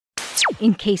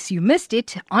in case you missed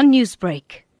it on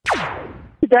Newsbreak.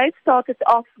 Today started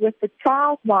off with the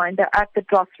childminder at the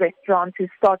Dros restaurant who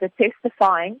started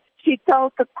testifying. She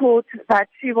told the court that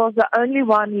she was the only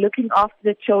one looking after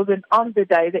the children on the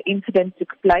day the incident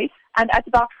took place. And at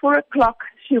about 4 o'clock,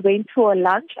 she went for a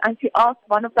lunch and she asked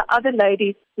one of the other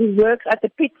ladies who works at the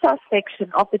pizza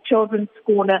section of the children's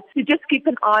corner to just keep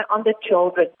an eye on the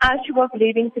children. As she was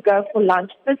leaving to go for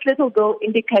lunch, this little girl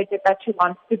indicated that she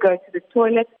wants to go to the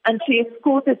toilet and she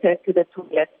escorted her to the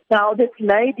toilet. Now, this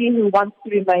lady who wants to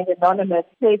remain anonymous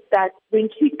said that when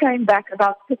she came back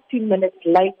about 15 minutes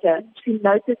later, she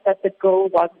noticed that the girl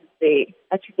wasn't there,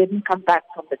 that she didn't come back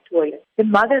from the toilet. The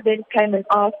mother then came and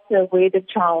asked her where the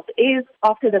child is.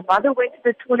 After the mother went to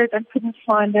the toilet and couldn't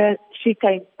find her, she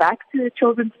came back to the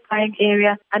children's playing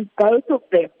area and both of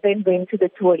them then went to the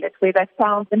toilet where they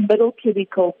found the middle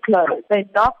cubicle closed. They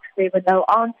knocked, there was no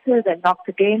answer, they knocked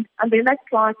again and then they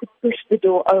tried to push the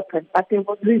door open but there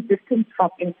was resistance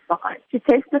from inside. She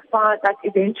testified that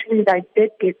eventually they did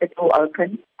get the door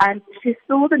open and she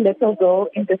saw the little girl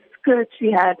in the skirt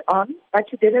she had on but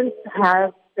she didn't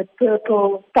have the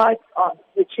purple tights on,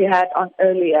 which she had on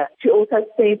earlier. She also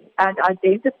said and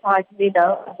identified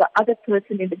Ninow as the other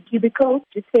person in the cubicle.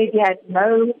 She said he had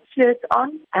no shirt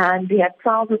on and he had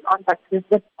trousers on, but the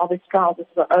zip of his trousers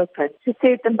were open. She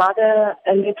said the mother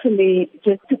literally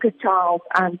just took a child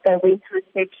and they went to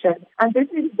reception. And this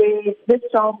is where this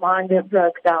childminder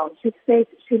broke down. She said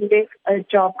she left a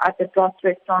job at the Dros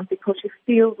restaurant because she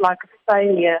feels like a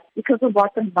failure because of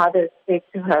what the mother said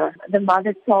to her. The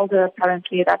mother told her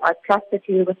apparently that I trusted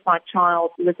you with my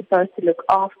child. You were supposed to look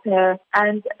after her,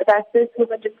 and that this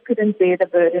woman just couldn't bear the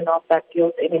burden of that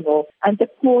guilt anymore. And the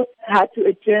court had to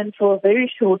adjourn for a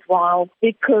very short while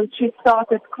because she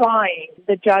started crying.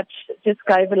 The judge just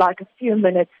gave her like a few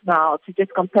minutes now to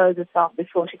just compose herself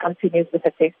before she continues with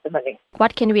her testimony.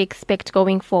 What can we expect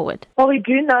going forward? Well, we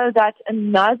do know that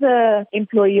another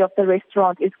employee of the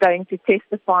restaurant is going to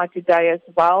testify today as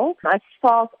well. As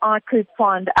far as I could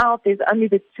find out, there's only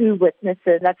the two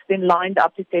witnesses that's been lined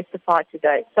up to testify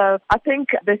today. So I think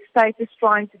the state is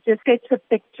trying to just sketch a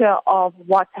picture of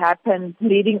what happened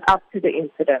leading up to the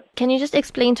incident. Can you just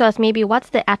explain to us maybe what's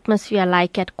the atmosphere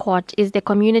like at court? Is there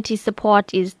community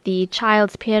support? Is the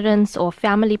child's parents or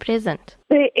family present?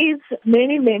 There is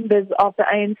many members of the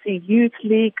ANC Youth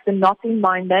League, the Not In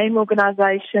My Name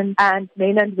organization, and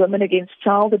Men and Women Against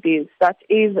Child Abuse that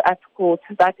is at court,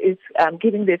 that is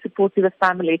giving their support to the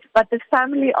family. But the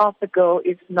family of the girl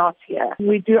is not here.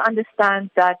 We do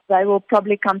understand that they will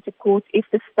probably come to court if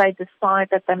the state decides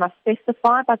that they must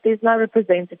testify, but there's no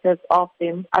representatives of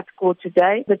them at court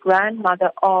today. The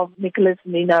grandmother of Nicholas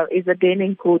Ninow is again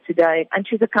in court today, and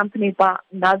she's accompanied by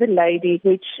another lady,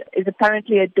 which is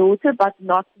apparently a daughter, but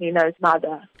not Ninow's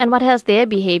mother. And what has their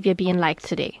behavior been like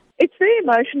today? It's very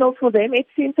emotional for them. It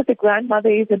seems that the grandmother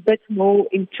is a bit more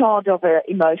in charge of her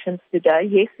emotions today.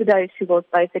 Yesterday she was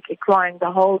basically crying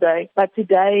the whole day, but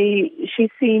today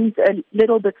she seems a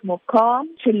little bit more calm.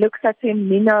 She looks at him.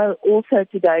 Ninow also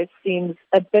today seems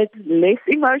a bit less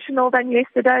emotional than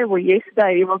yesterday. Well,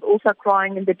 yesterday he was also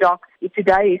crying in the dock.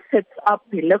 Today he sits up,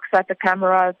 he looks at the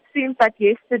camera. It seems that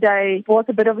yesterday was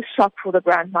a bit of a shock for the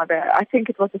grandmother. I think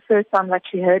it was the first time that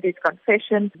she heard his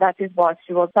confession. That is why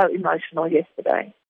she was so emotional yesterday.